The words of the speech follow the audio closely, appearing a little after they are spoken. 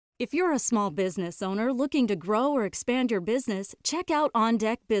If you're a small business owner looking to grow or expand your business, check out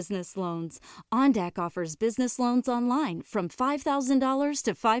OnDeck Business Loans. OnDeck offers business loans online from $5,000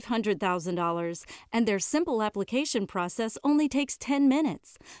 to $500,000, and their simple application process only takes 10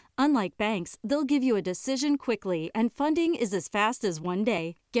 minutes. Unlike banks, they'll give you a decision quickly, and funding is as fast as one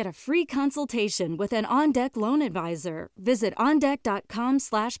day. Get a free consultation with an OnDeck loan advisor. Visit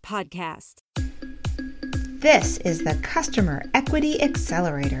ondeck.com/podcast. This is the Customer Equity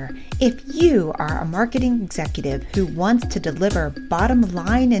Accelerator. If you are a marketing executive who wants to deliver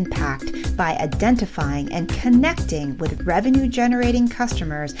bottom-line impact by identifying and connecting with revenue-generating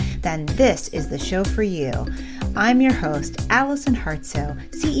customers, then this is the show for you. I'm your host, Allison Hartsoe,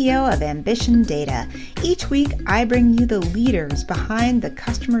 CEO of Ambition Data. Each week, I bring you the leaders behind the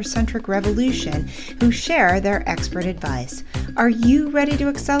customer-centric revolution who share their expert advice. Are you ready to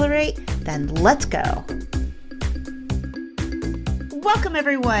accelerate? Then let's go. Welcome,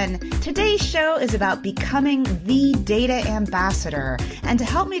 everyone. Today's show is about becoming the data ambassador. And to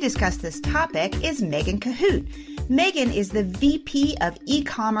help me discuss this topic is Megan Cahoot. Megan is the VP of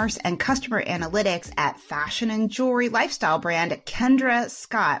e-commerce and customer analytics at fashion and jewelry lifestyle brand Kendra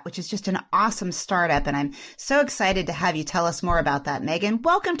Scott, which is just an awesome startup. And I'm so excited to have you tell us more about that, Megan.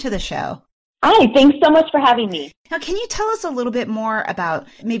 Welcome to the show. Hi, thanks so much for having me. Now, can you tell us a little bit more about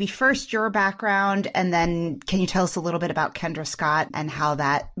maybe first your background, and then can you tell us a little bit about Kendra Scott and how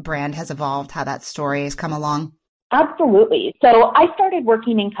that brand has evolved, how that story has come along? Absolutely. So I started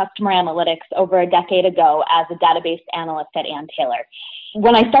working in customer analytics over a decade ago as a database analyst at Ann Taylor.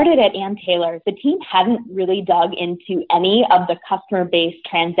 When I started at Ann Taylor, the team hadn't really dug into any of the customer-based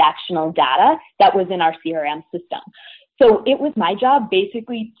transactional data that was in our CRM system. So it was my job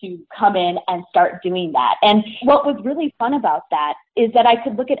basically to come in and start doing that. And what was really fun about that is that I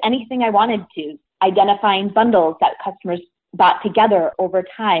could look at anything I wanted to, identifying bundles that customers bought together over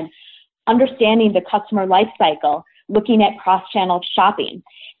time, understanding the customer life cycle, looking at cross-channel shopping.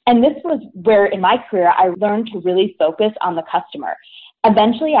 And this was where in my career, I learned to really focus on the customer.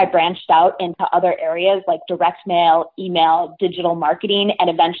 Eventually, I branched out into other areas like direct mail, email, digital marketing, and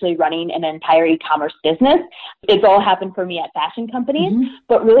eventually running an entire e-commerce business. It's all happened for me at fashion companies,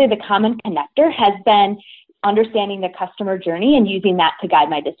 but really the common connector has been understanding the customer journey and using that to guide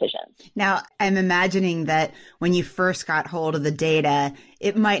my decisions. Now, I'm imagining that when you first got hold of the data,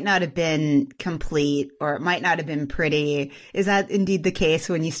 it might not have been complete or it might not have been pretty. Is that indeed the case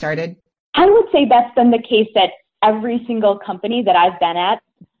when you started? I would say that's been the case at every single company that I've been at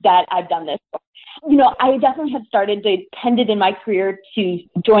that I've done this for. You know, I definitely have tended in my career to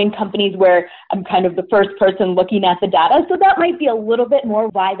join companies where I'm kind of the first person looking at the data. So that might be a little bit more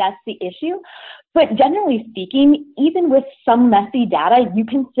why that's the issue. But generally speaking, even with some messy data, you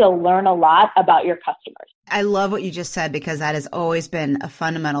can still learn a lot about your customers. I love what you just said because that has always been a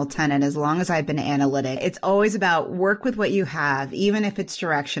fundamental tenet as long as I've been analytic. It's always about work with what you have, even if it's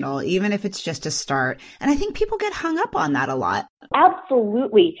directional, even if it's just a start. And I think people get hung up on that a lot.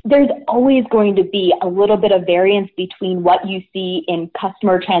 Absolutely. There's always going to be a little bit of variance between what you see in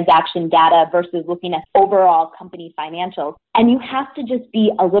customer transaction data versus looking at overall company financials. And you have to just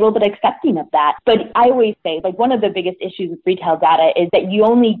be a little bit accepting of that. But I always say, like, one of the biggest issues with retail data is that you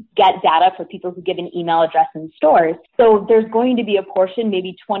only get data for people who give an email address in stores. So there's going to be a portion,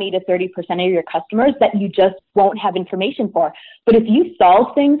 maybe 20 to 30% of your customers that you just won't have information for. But if you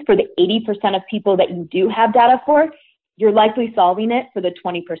solve things for the 80% of people that you do have data for, you're likely solving it for the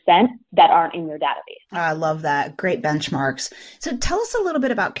 20% that aren't in your database. I love that. Great benchmarks. So tell us a little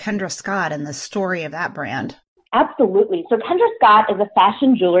bit about Kendra Scott and the story of that brand. Absolutely. So Kendra Scott is a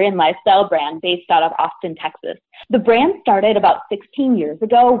fashion jewelry and lifestyle brand based out of Austin, Texas. The brand started about 16 years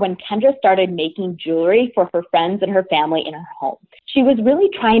ago when Kendra started making jewelry for her friends and her family in her home. She was really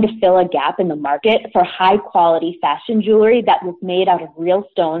trying to fill a gap in the market for high quality fashion jewelry that was made out of real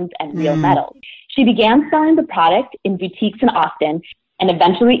stones and real metals. She began selling the product in boutiques in Austin and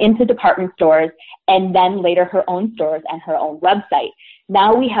eventually into department stores, and then later her own stores and her own website.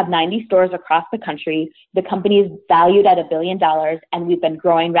 Now we have 90 stores across the country. The company is valued at $1 billion, and we've been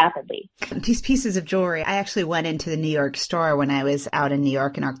growing rapidly. These pieces of jewelry, I actually went into the New York store when I was out in New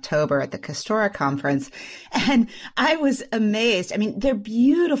York in October at the Castora conference, and I was amazed. I mean, they're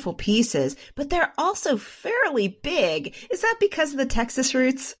beautiful pieces, but they're also fairly big. Is that because of the Texas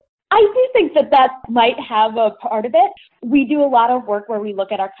roots? I do think that might have a part of it. We do a lot of work where we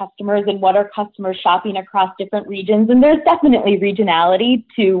look at our customers and what are customers shopping across different regions. And there's definitely regionality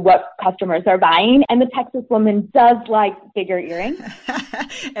to what customers are buying. And the Texas woman does like bigger earrings.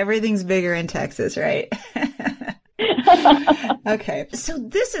 Everything's bigger in Texas, right? Okay. So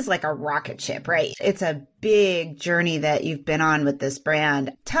this is like a rocket ship, right? It's a big journey that you've been on with this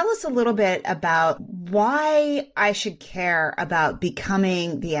brand. Tell us a little bit about why I should care about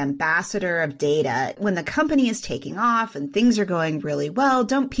becoming the ambassador of data. When the company is taking off and things are going really well,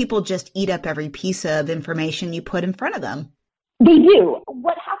 don't people just eat up every piece of information you put in front of them? They do.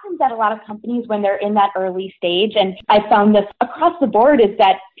 What happens at a lot of companies when they're in that early stage, and I found this across the board, is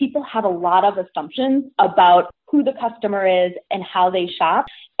that people have a lot of assumptions about who the customer is and how they shop.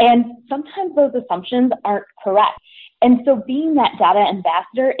 And sometimes those assumptions aren't correct. And so being that data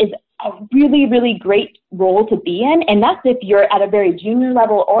ambassador is a really, really great role to be in. And that's if you're at a very junior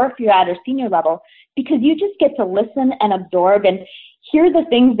level or if you're at a senior level, because you just get to listen and absorb and hear the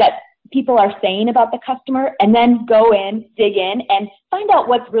things that people are saying about the customer, and then go in, dig in, and find out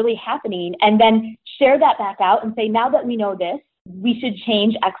what's really happening, and then share that back out and say, now that we know this, we should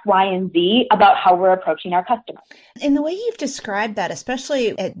change X, Y, and Z about how we're approaching our customers. In the way you've described that,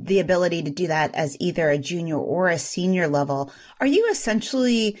 especially the ability to do that as either a junior or a senior level, are you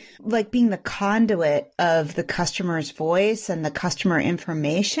essentially like being the conduit of the customer's voice and the customer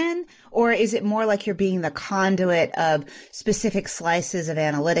information? Or is it more like you're being the conduit of specific slices of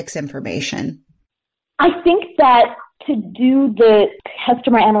analytics information? I think that to do the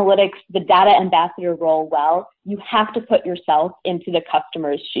customer analytics, the data ambassador role well, you have to put yourself into the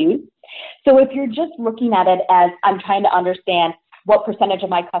customer's shoes. So if you're just looking at it as I'm trying to understand what percentage of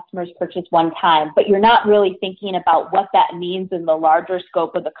my customers purchase one time, but you're not really thinking about what that means in the larger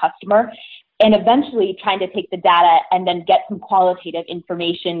scope of the customer, and eventually trying to take the data and then get some qualitative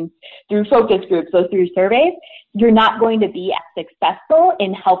information through focus groups or through surveys, you're not going to be as successful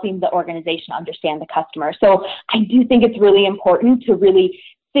in helping the organization understand the customer. So I do think it's really important to really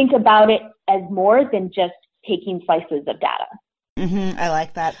think about it as more than just taking slices of data. I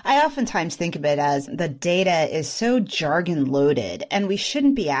like that. I oftentimes think of it as the data is so jargon loaded, and we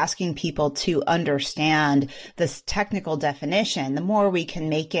shouldn't be asking people to understand this technical definition. The more we can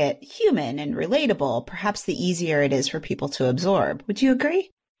make it human and relatable, perhaps the easier it is for people to absorb. Would you agree?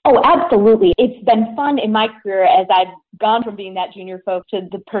 Oh, absolutely. It's been fun in my career as I've gone from being that junior folk to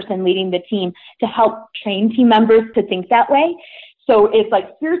the person leading the team to help train team members to think that way. So it's like,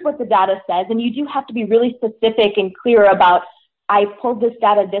 here's what the data says, and you do have to be really specific and clear about, I pulled this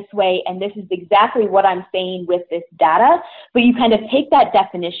data this way, and this is exactly what I'm saying with this data. But you kind of take that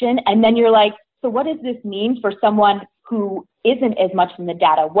definition, and then you're like, so what does this mean for someone who isn't as much in the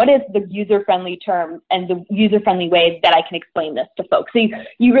data? What is the user-friendly term and the user-friendly way that I can explain this to folks? So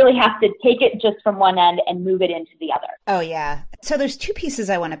you really have to take it just from one end and move it into the other. Oh, yeah. So there's two pieces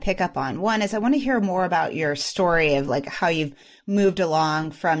I want to pick up on. One is I want to hear more about your story of like how you've moved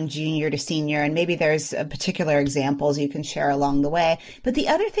along from junior to senior, and maybe there's particular examples you can share along the way. But the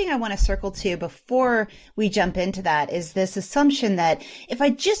other thing I want to circle to before we jump into that is this assumption that if I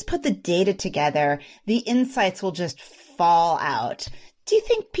just put the data together, the insights will just fall out. Do you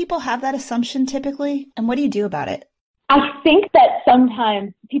think people have that assumption typically? And what do you do about it? I think that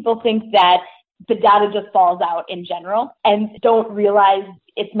sometimes people think that the data just falls out in general and don't realize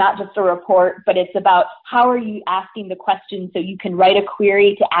it's not just a report, but it's about how are you asking the question so you can write a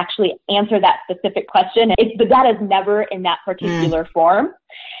query to actually answer that specific question. The data is never in that particular form.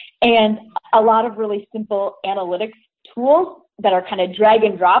 And a lot of really simple analytics tools that are kind of drag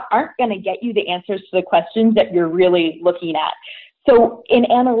and drop aren't going to get you the answers to the questions that you're really looking at. So in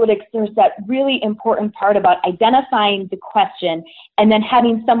analytics, there's that really important part about identifying the question and then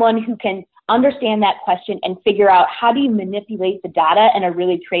having someone who can understand that question and figure out how do you manipulate the data in a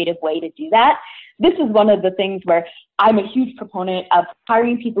really creative way to do that. This is one of the things where I'm a huge proponent of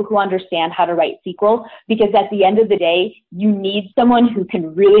hiring people who understand how to write SQL, because at the end of the day, you need someone who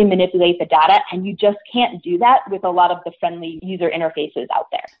can really manipulate the data, and you just can't do that with a lot of the friendly user interfaces out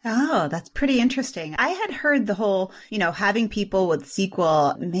there. Oh, that's pretty interesting. I had heard the whole, having people with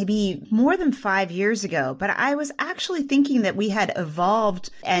SQL maybe more than 5 years ago, but I was actually thinking that we had evolved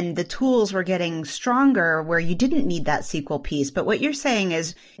and the tools were getting stronger where you didn't need that SQL piece. But what you're saying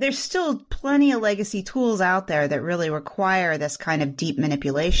is there's still plenty of legacy tools out there that really require this kind of deep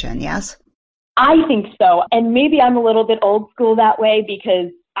manipulation, yes? I think so. And maybe I'm a little bit old school that way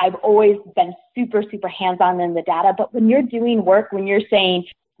because I've always been super, super hands-on in the data. But when you're doing work, when you're saying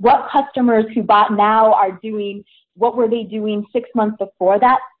what customers who bought now are doing, what were they doing 6 months before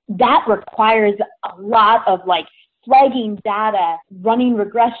that, that requires a lot of flagging data, running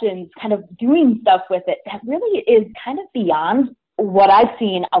regressions, kind of doing stuff with it that really is kind of beyond what I've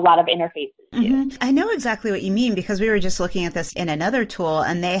seen a lot of interfaces do. Mm-hmm. I know exactly what you mean because we were just looking at this in another tool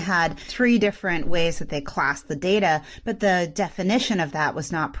and they had 3 different ways that they classed the data, but the definition of that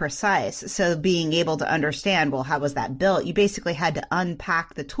was not precise. So being able to understand, well, how was that built? You basically had to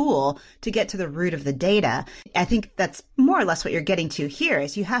unpack the tool to get to the root of the data. I think that's more or less what you're getting to here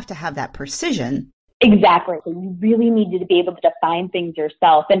is you have to have that precision. Exactly. So you really need to be able to define things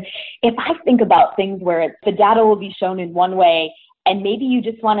yourself. And if I think about things where the data will be shown in one way, and maybe you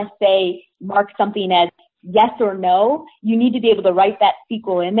just want to say, mark something as yes or no, you need to be able to write that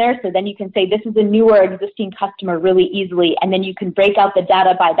SQL in there. So then you can say this is a new or existing customer really easily. And then you can break out the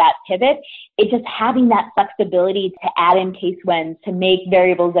data by that pivot. It's just having that flexibility to add in case whens, to make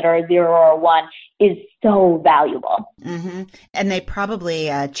variables that are a 0 or a 1 is so valuable. Mm-hmm. And they probably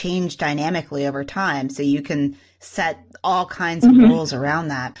change dynamically over time. So you can set all kinds of rules around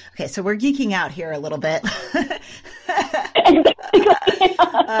that. Okay, so we're geeking out here a little bit.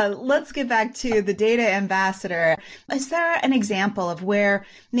 Let's get back to the data ambassador. Is there an example of where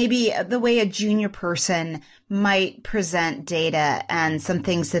maybe the way a junior person might present data and some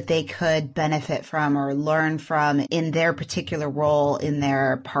things that they could benefit from or learn from in their particular role in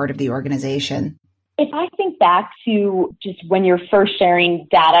their part of the organization? If I think back to just when you're first sharing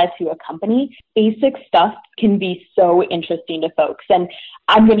data to a company, basic stuff can be so interesting to folks. And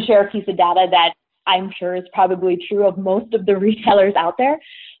I'm going to share a piece of data that I'm sure is probably true of most of the retailers out there.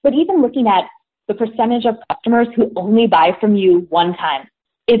 But even looking at the percentage of customers who only buy from you one time,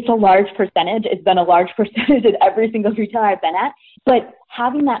 it's a large percentage. It's been a large percentage at every single retailer I've been at. But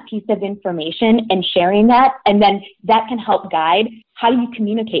having that piece of information and sharing that, and then that can help guide how do you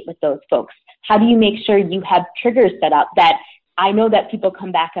communicate with those folks? How do you make sure you have triggers set up that I know that people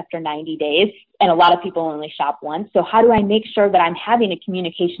come back after 90 days and a lot of people only shop once. So how do I make sure that I'm having a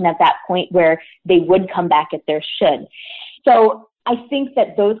communication at that point where they would come back if there should? So I think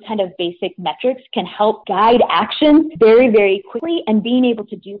that those kind of basic metrics can help guide actions very, very quickly. And being able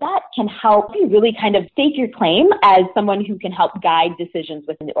to do that can help you really kind of stake your claim as someone who can help guide decisions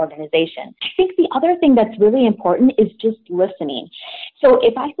within the organization. I think the other thing that's really important is just listening. So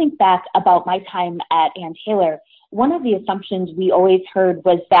if I think back about my time at Ann Taylor, one of the assumptions we always heard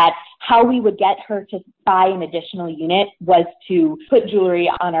was that how we would get her to buy an additional unit was to put jewelry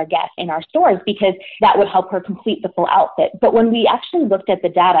on our guests in our stores because that would help her complete the full outfit. But when we actually looked at the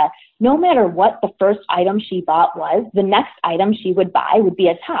data, no matter what the first item she bought was, the next item she would buy would be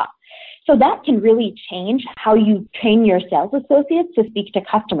a top. So that can really change how you train your sales associates to speak to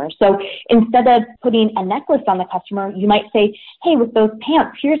customers. So instead of putting a necklace on the customer, you might say, hey, with those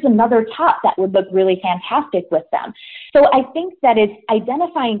pants, here's another top that would look really fantastic with them. So I think that it's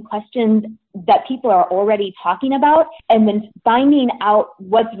identifying questions that people are already talking about and then finding out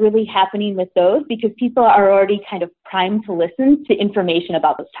what's really happening with those because people are already kind of primed to listen to information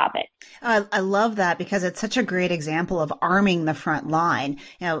about those topics. I love that because it's such a great example of arming the front line.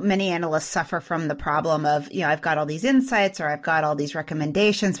 You know, many analysts suffer from the problem of, I've got all these insights or I've got all these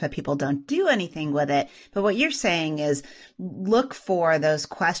recommendations, but people don't do anything with it. But what you're saying is look for those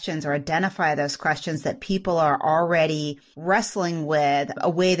questions or identify those questions that people are already wrestling with, a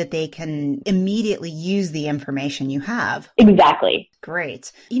way that they can immediately use the information you have. Exactly.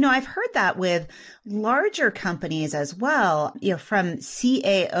 Great. I've heard that with larger companies as well, from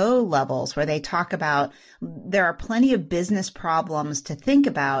CAO levels where they talk about there are plenty of business problems to think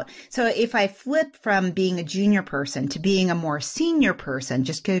about. So if I flip from being a junior person to being a more senior person,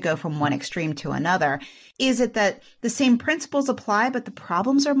 just to go from one extreme to another, is it that the same principles apply, but the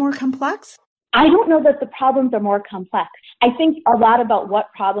problems are more complex? I don't know that the problems are more complex. I think a lot about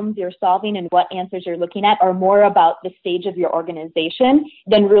what problems you're solving and what answers you're looking at are more about the stage of your organization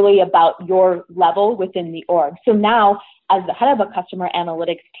than really about your level within the org. So now, as the head of a customer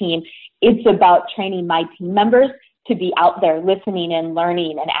analytics team, it's about training my team members to be out there listening and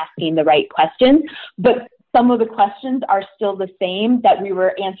learning and asking the right questions. But some of the questions are still the same that we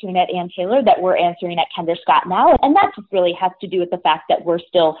were answering at Ann Taylor that we're answering at Kendra Scott now. And that just really has to do with the fact that we're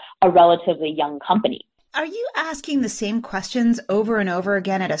still a relatively young company. Are you asking the same questions over and over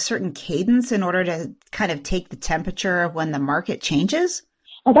again at a certain cadence in order to kind of take the temperature of when the market changes?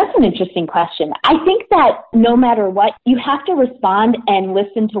 Well, that's an interesting question. I think that no matter what, you have to respond and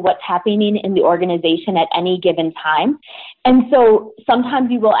listen to what's happening in the organization at any given time. And so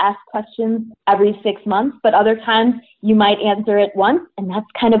sometimes you will ask questions every 6 months, but other times you might answer it once, and that's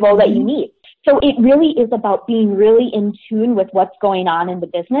kind of all that you need. So it really is about being really in tune with what's going on in the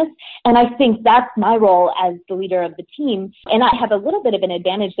business. And I think that's my role as the leader of the team. And I have a little bit of an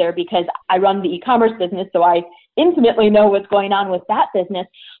advantage there because I run the e-commerce business, so I intimately know what's going on with that business.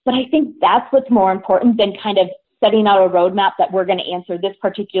 But I think that's what's more important than kind of setting out a roadmap that we're going to answer this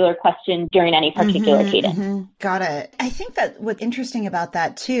particular question during any particular cadence. Got it. I think that what's interesting about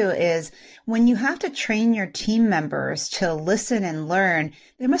that too is when you have to train your team members to listen and learn,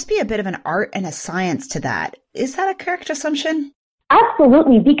 there must be a bit of an art and a science to that. Is that a correct assumption?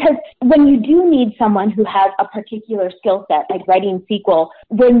 Absolutely, because when you do need someone who has a particular skill set, like writing SQL,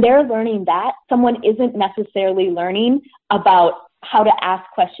 when they're learning that, someone isn't necessarily learning about how to ask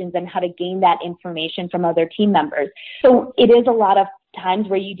questions and how to gain that information from other team members. So it is a lot of times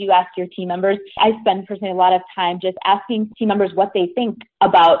where you do ask your team members. I spend personally a lot of time just asking team members what they think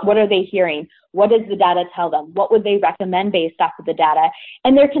about what are they hearing, what does the data tell them, what would they recommend based off of the data.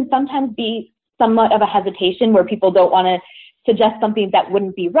 And there can sometimes be somewhat of a hesitation where people don't want to suggest something that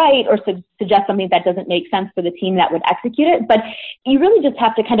wouldn't be right or suggest something that doesn't make sense for the team that would execute it. But you really just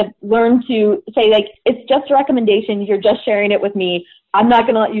have to kind of learn to say, like, it's just a recommendation. You're just sharing it with me. I'm not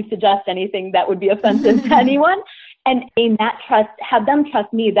going to let you suggest anything that would be offensive to anyone. And in that trust, have them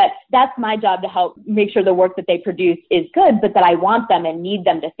trust me that that's my job to help make sure the work that they produce is good, but that I want them and need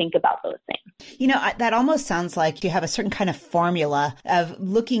them to think about those things. You know, that almost sounds like you have a certain kind of formula of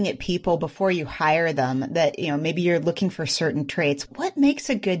looking at people before you hire them that, you know, maybe you're looking for certain traits. What makes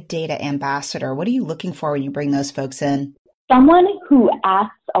a good data ambassador? What are you looking for when you bring those folks in? Someone who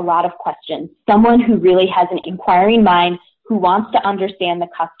asks a lot of questions, someone who really has an inquiring mind, who wants to understand the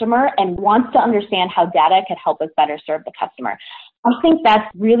customer and wants to understand how data could help us better serve the customer. I think that's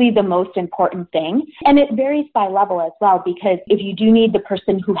really the most important thing. And it varies by level as well, because if you do need the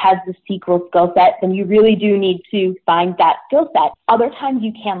person who has the SQL skill set, then you really do need to find that skill set. Other times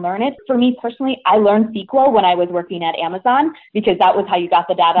you can learn it. For me personally, I learned SQL when I was working at Amazon because that was how you got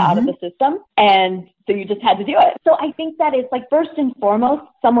the data out of the system. And so you just had to do it. So I think that it's like first and foremost,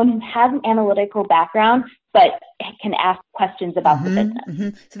 someone who has an analytical background but can ask questions about the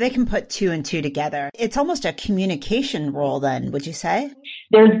business. So they can put two and two together. It's almost a communication role then, would you say?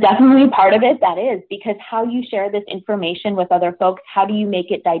 There's definitely part of it that is, because how you share this information with other folks, how do you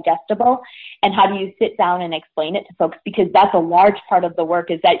make it digestible, and how do you sit down and explain it to folks? Because that's a large part of the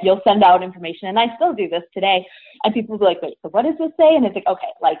work, is that you'll send out information, and I still do this today, and people will be like, wait, so what does this say? And it's like, okay,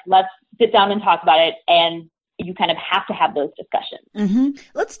 like let's sit down and talk about it, and you kind of have to have those discussions.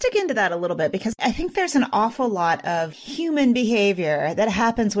 Let's dig into that a little bit, because I think there's an awful lot of human behavior that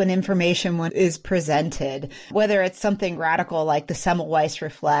happens when information is presented, whether it's something radical like the Semmelweis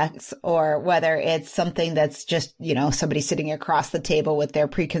reflex, or whether it's something that's just, you know, somebody sitting across the table with their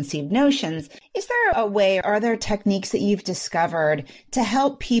preconceived notions. Is there a way, are there techniques that you've discovered to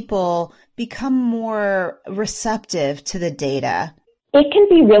help people become more receptive to the data? It can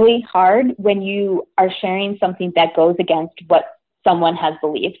be really hard when you are sharing something that goes against what someone has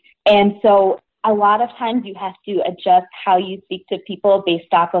believed. And so a lot of times you have to adjust how you speak to people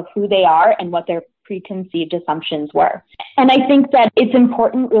based off of who they are and what their preconceived assumptions were. And I think that it's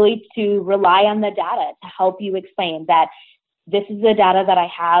important really to rely on the data to help you explain that this is the data that I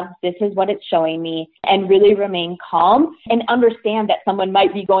have, this is what it's showing me, and really remain calm and understand that someone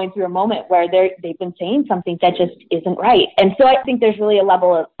might be going through a moment where they've been saying something that just isn't right. And so I think there's really a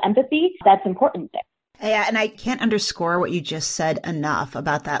level of empathy that's important there. Yeah, and I can't underscore what you just said enough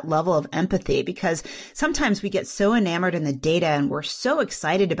about that level of empathy, because sometimes we get so enamored in the data and we're so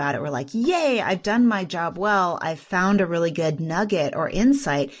excited about it. We're like, yay, I've done my job well. I've found a really good nugget or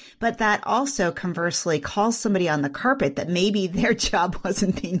insight. But that also conversely calls somebody on the carpet that maybe their job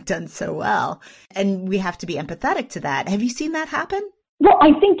wasn't being done so well. And we have to be empathetic to that. Have you seen that happen? Well,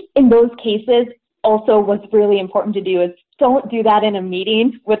 I think in those cases, also what's really important to do is don't do that in a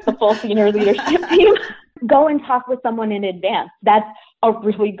meeting with the full senior leadership team. Go and talk with someone in advance. That's a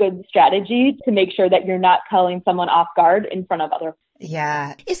really good strategy to make sure that you're not calling someone off guard in front of others.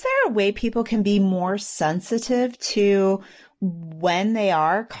 Yeah. Is there a way people can be more sensitive to when they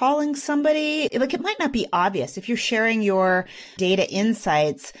are calling somebody? Like, it might not be obvious. If you're sharing your data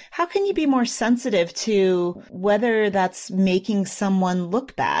insights, how can you be more sensitive to whether that's making someone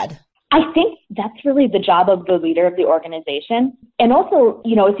look bad? I think that's really the job of the leader of the organization. And also,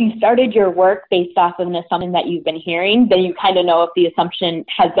 you know, if you started your work based off of an assumption that you've been hearing, then you kind of know if the assumption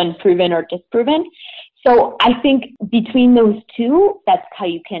has been proven or disproven. So I think between those two, that's how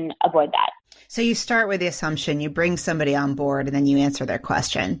you can avoid that. So you start with the assumption, you bring somebody on board, and then you answer their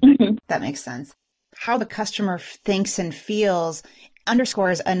question. That makes sense. How the customer thinks and feels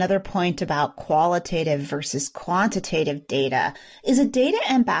underscores another point about qualitative versus quantitative data. Is a data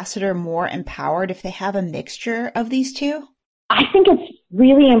ambassador more empowered if they have a mixture of these two? I think it's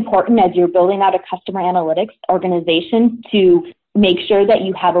really important as you're building out a customer analytics organization to make sure that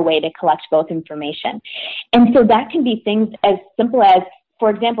you have a way to collect both information. And so that can be things as simple as For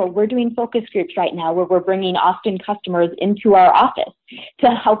example, we're doing focus groups right now where we're bringing Austin customers into our office to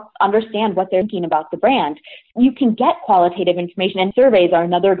help understand what they're thinking about the brand. You can get qualitative information, and surveys are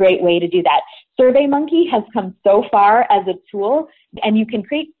another great way to do that. SurveyMonkey has come so far as a tool, and you can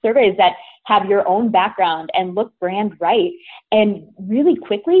create surveys that have your own background and look brand right and really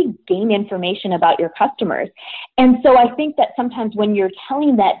quickly gain information about your customers. And so I think that sometimes when you're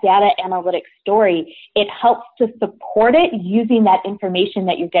telling that data analytics story, it helps to support it using that information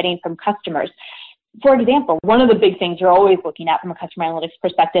that you're getting from customers. For example, one of the big things you're always looking at from a customer analytics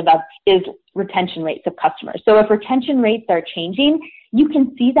perspective is retention rates of customers. So if retention rates are changing, you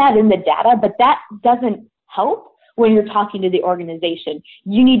can see that in the data, but that doesn't help when you're talking to the organization.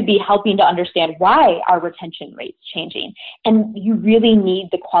 You need to be helping to understand why are retention rates changing. And you really need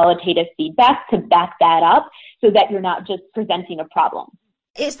the qualitative feedback to back that up so that you're not just presenting a problem.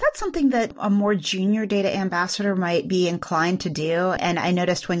 Is that something that a more junior data ambassador might be inclined to do? And I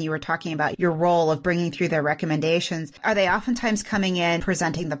noticed when you were talking about your role of bringing through their recommendations, are they oftentimes coming in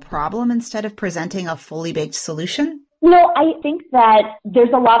presenting the problem instead of presenting a fully baked solution? I think that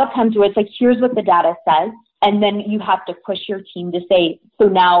there's a lot of times where it's like, here's what the data says. And then you have to push your team to say, so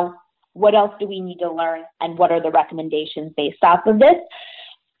now what else do we need to learn? And what are the recommendations based off of this?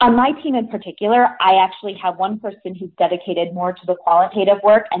 On my team in particular, I actually have one person who's dedicated more to the qualitative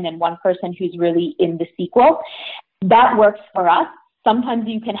work and then one person who's really in the SQL. That works for us. Sometimes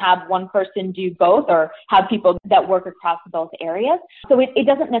you can have one person do both or have people that work across both areas. So it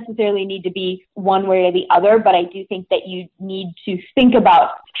doesn't necessarily need to be one way or the other, but I do think that you need to think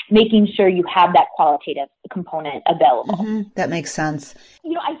about making sure you have that qualitative component available. Mm-hmm. That makes sense.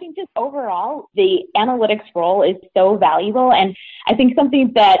 I think just overall, the analytics role is so valuable. And I think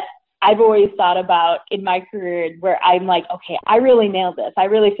something that I've always thought about in my career where I'm like, okay, I really nailed this. I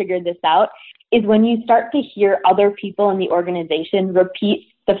really figured this out, is when you start to hear other people in the organization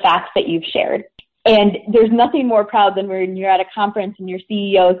repeat the facts that you've shared. And there's nothing more proud than when you're at a conference and your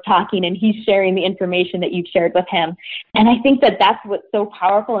CEO is talking and he's sharing the information that you've shared with him. And I think that that's what's so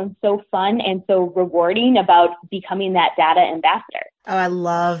powerful and so fun and so rewarding about becoming that data ambassador. Oh, I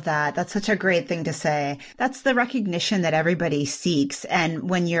love that. That's such a great thing to say. That's the recognition that everybody seeks. And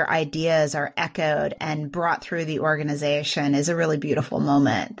when your ideas are echoed and brought through the organization is a really beautiful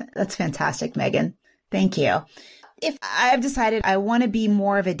moment. That's fantastic, Megan. Thank you. If I've decided I want to be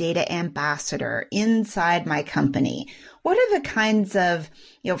more of a data ambassador inside my company, what are the kinds of,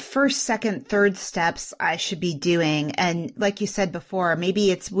 first, second, third steps I should be doing? And like you said before,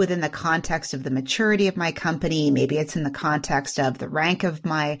 maybe it's within the context of the maturity of my company. Maybe it's in the context of the rank of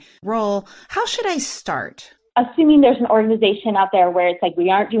my role. How should I start? Assuming there's an organization out there where it's like we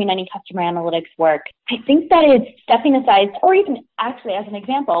aren't doing any customer analytics work, I think that it's stepping aside, or even actually as an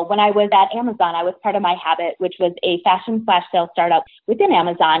example, when I was at Amazon, I was part of My Habit, which was a fashion flash sale startup within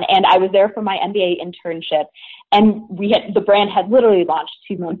Amazon. And I was there for my MBA internship. And the brand had literally launched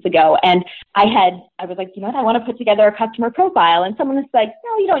 2 months ago. And I was like, I want to put together a customer profile. And someone was like,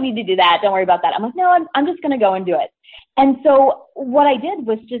 no, you don't need to do that. Don't worry about that. I'm like, no, I'm just going to go and do it. And so what I did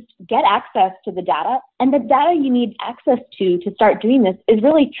was just get access to the data. And the data you need access to start doing this is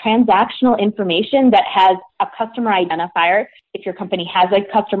really transactional information that has a customer identifier. If your company has a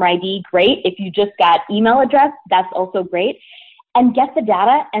customer ID, great. If you just got email address, that's also great. And get the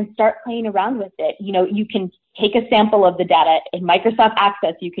data and start playing around with it. You can take a sample of the data in Microsoft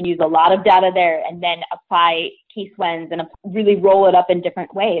Access. You can use a lot of data there and then apply Casewens and really roll it up in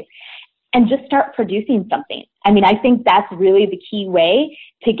different ways and just start producing something. I think that's really the key way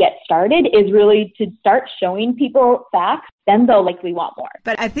to get started, is really to start showing people facts, then they'll likely want more.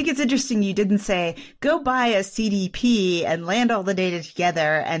 But I think it's interesting you didn't say, go buy a CDP and land all the data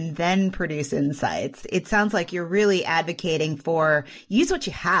together and then produce insights. It sounds like you're really advocating for use what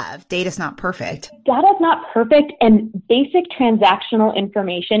you have. Data's not perfect. Data's not perfect, and basic transactional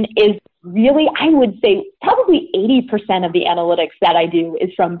information is really, I would say, probably 80% of the analytics that I do is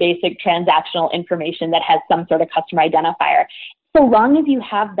from basic transactional information that has some sort of customer identifier. So long as you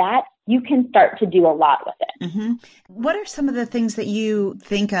have that, you can start to do a lot with it. Mm-hmm. What are some of the things that you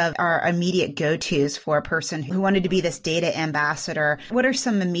think of are immediate go-tos for a person who wanted to be this data ambassador? What are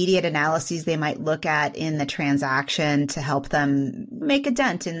some immediate analyses they might look at in the transaction to help them make a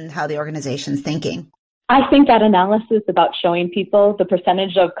dent in how the organization's thinking? I think that analysis about showing people the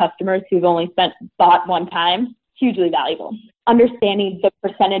percentage of customers who've only bought one time, hugely valuable. Understanding the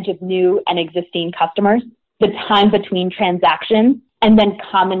percentage of new and existing customers, the time between transactions, and then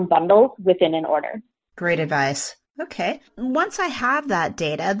common bundles within an order. Great advice. Okay. Once I have that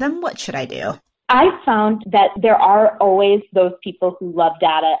data, then what should I do? I found that there are always those people who love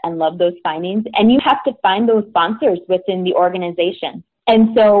data and love those findings, and you have to find those sponsors within the organization. And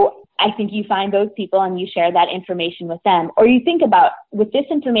so I think you find those people and you share that information with them. Or you think about, with this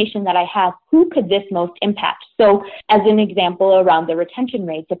information that I have, who could this most impact? So as an example around the retention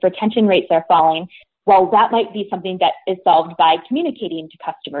rates, if retention rates are falling, well, that might be something that is solved by communicating to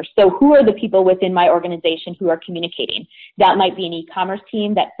customers. So who are the people within my organization who are communicating? That might be an e-commerce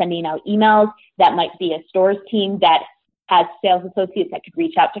team that's sending out emails. That might be a stores team that has sales associates that could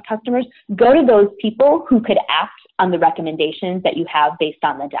reach out to customers. Go to those people who could act on the recommendations that you have based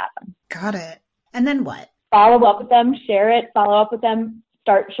on the data. Got it. And then what? Follow up with them, share it, follow up with them,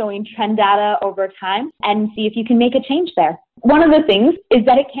 start showing trend data over time and see if you can make a change there. One of the things is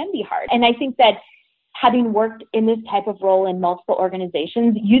that it can be hard. And I think that having worked in this type of role in multiple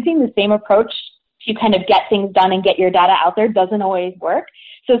organizations, using the same approach to kind of get things done and get your data out there doesn't always work.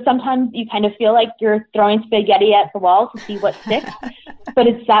 So sometimes you kind of feel like you're throwing spaghetti at the wall to see what sticks, but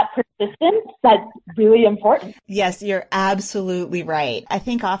it's that persistence that's really important. Yes, you're absolutely right. I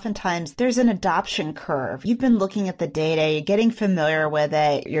think oftentimes there's an adoption curve. You've been looking at the data, you're getting familiar with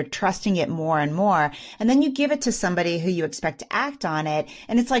it, you're trusting it more and more, and then you give it to somebody who you expect to act on it,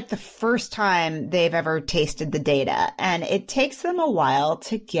 and it's like the first time they've ever tasted the data, and it takes them a while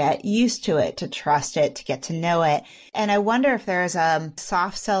to get used to it, to trust it, to get to know it. And I wonder if there's a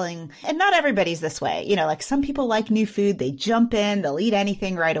soft selling, and not everybody's this way. You know, like some people like new food, they jump in, they'll eat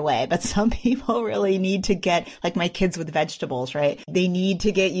anything right away. But some people really need to get, like my kids with vegetables, right? They need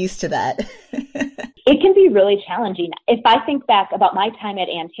to get used to that. It can be really challenging. If I think back about my time at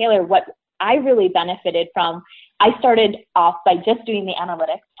Ann Taylor, what I really benefited from, I started off by just doing the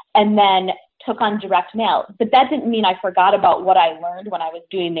analytics and then took on direct mail. But that didn't mean I forgot about what I learned when I was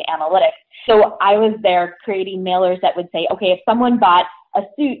doing the analytics. So I was there creating mailers that would say, okay, if someone bought a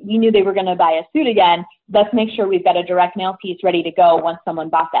suit, we knew they were going to buy a suit again. Let's make sure we've got a direct mail piece ready to go once someone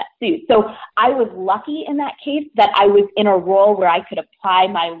bought that suit. So I was lucky in that case that I was in a role where I could apply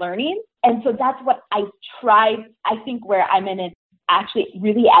my learning. And so that's what I tried. I think where I'm in an actually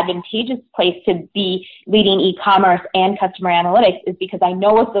really advantageous place to be leading e-commerce and customer analytics is because I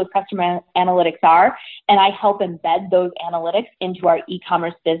know what those customer analytics are, and I help embed those analytics into our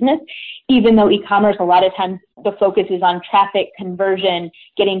e-commerce business. Even though e-commerce, a lot of times the focus is on traffic conversion,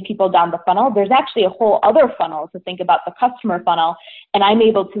 getting people down the funnel, there's actually a whole other funnel to think about, the customer funnel, and I'm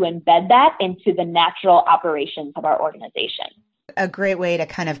able to embed that into the natural operations of our organization. A great way to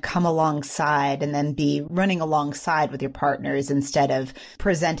kind of come alongside and then be running alongside with your partners instead of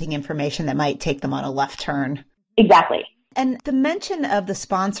presenting information that might take them on a left turn. Exactly. And the mention of the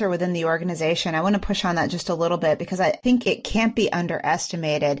sponsor within the organization, I want to push on that just a little bit because I think it can't be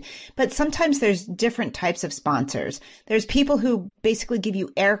underestimated. But sometimes there's different types of sponsors. There's people who basically give you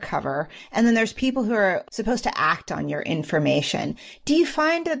air cover, and then there's people who are supposed to act on your information. Do you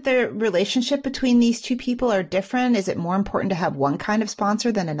find that the relationship between these two people are different? Is it more important to have one kind of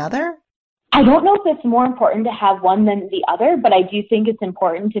sponsor than another? I don't know if it's more important to have one than the other, but I do think it's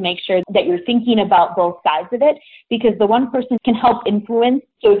important to make sure that you're thinking about both sides of it, because the one person can help influence.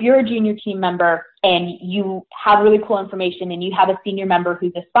 So if you're a junior team member and you have really cool information and you have a senior member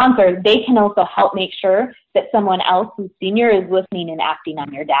who's a sponsor, they can also help make sure that someone else who's senior is listening and acting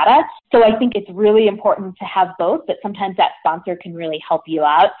on your data. So I think it's really important to have both, but sometimes that sponsor can really help you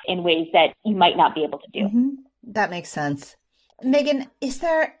out in ways that you might not be able to do. Mm-hmm. That makes sense. Megan, is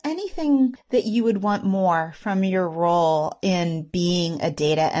there anything that you would want more from your role in being a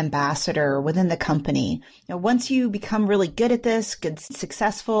data ambassador within the company? You know, once you become really good at this,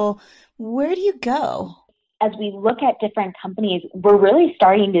 successful, where do you go? As we look at different companies, we're really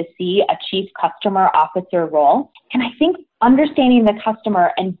starting to see a chief customer officer role. And I think understanding the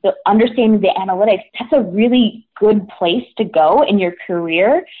customer and understanding the analytics, that's a really good place to go in your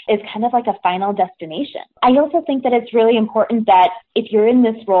career, is kind of like a final destination. I also think that it's really important that if you're in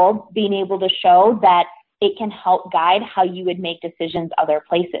this role, being able to show that it can help guide how you would make decisions other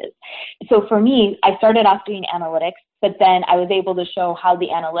places. So for me, I started off doing analytics, but then I was able to show how the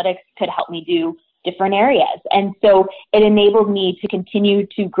analytics could help me do different areas. And so it enabled me to continue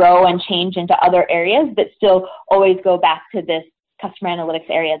to grow and change into other areas, but still always go back to this customer analytics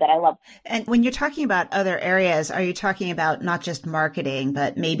area that I love. And when you're talking about other areas, are you talking about not just marketing,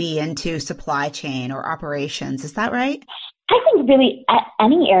 but maybe into supply chain or operations? Is that right? I think really at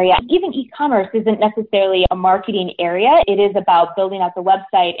any area, even e-commerce isn't necessarily a marketing area. It is about building out the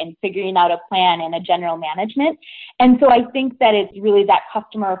website and figuring out a plan and a general management. And so I think that it's really that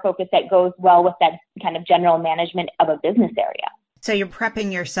customer focus that goes well with that kind of general management of a business area. So you're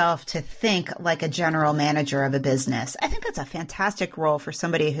prepping yourself to think like a general manager of a business. I think that's a fantastic role for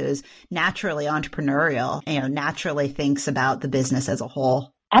somebody who's naturally entrepreneurial, naturally thinks about the business as a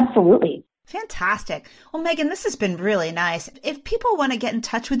whole. Absolutely. Fantastic. Well, Megan, this has been really nice. If people want to get in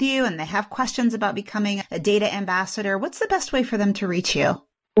touch with you and they have questions about becoming a data ambassador, what's the best way for them to reach you?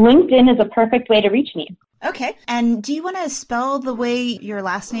 LinkedIn is a perfect way to reach me. Okay. And do you want to spell the way your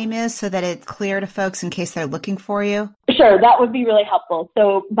last name is so that it's clear to folks in case they're looking for you? Sure, that would be really helpful.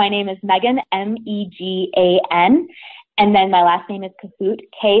 So my name is Megan, Megan, and then my last name is Kohout,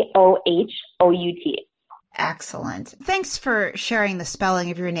 Kohout. Excellent. Thanks for sharing the spelling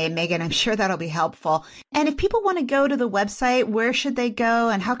of your name, Megan. I'm sure that'll be helpful. And if people want to go to the website, where should they go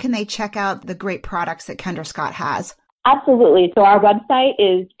and how can they check out the great products that Kendra Scott has? Absolutely. So our website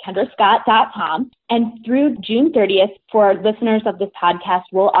is kendrascott.com. And through June 30th, for listeners of this podcast,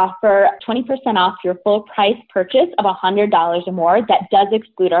 we'll offer 20% off your full price purchase of $100 or more. That does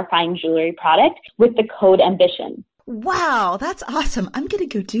exclude our fine jewelry product with the code AMBITION. Wow, that's awesome. I'm going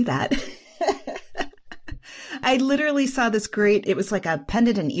to go do that. I literally saw this great, it was like a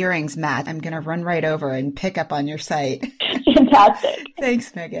pendant and earrings mat. I'm going to run right over and pick up on your site. Fantastic.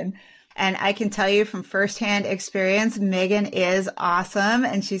 Thanks, Megan. And I can tell you from firsthand experience, Megan is awesome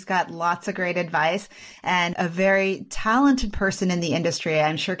and she's got lots of great advice and a very talented person in the industry.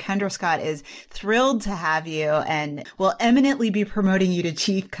 I'm sure Kendra Scott is thrilled to have you and will eminently be promoting you to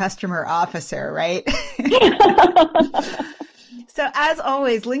Chief Customer Officer, right? So as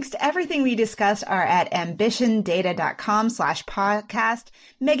always, links to everything we discussed are at ambitiondata.com/podcast.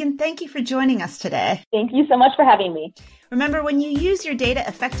 Megan, thank you for joining us today. Thank you so much for having me. Remember, when you use your data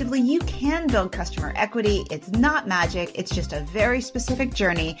effectively, you can build customer equity. It's not magic. It's just a very specific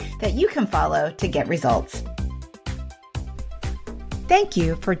journey that you can follow to get results. Thank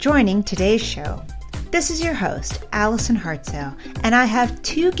you for joining today's show. This is your host, Allison Hartsoe, and I have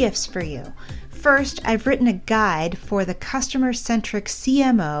two gifts for you. First, I've written a guide for the customer-centric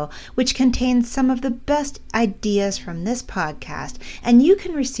CMO, which contains some of the best ideas from this podcast, and you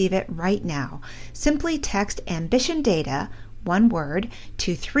can receive it right now. Simply text Ambition Data, one word,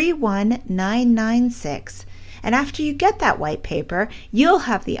 to 31996. And after you get that white paper, you'll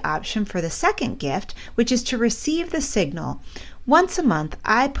have the option for the second gift, which is to receive the signal. Once a month,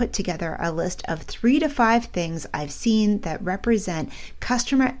 I put together a list of 3 to 5 things I've seen that represent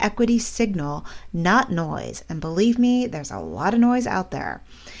customer equity signal, not noise. And believe me, there's a lot of noise out there.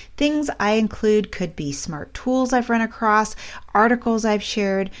 Things I include could be smart tools I've run across, articles I've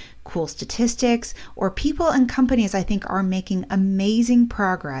shared, cool statistics, or people and companies I think are making amazing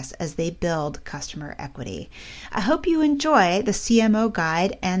progress as they build customer equity. I hope you enjoy the CMO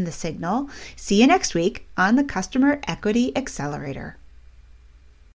guide and the signal. See you next week on the Customer Equity Accelerator.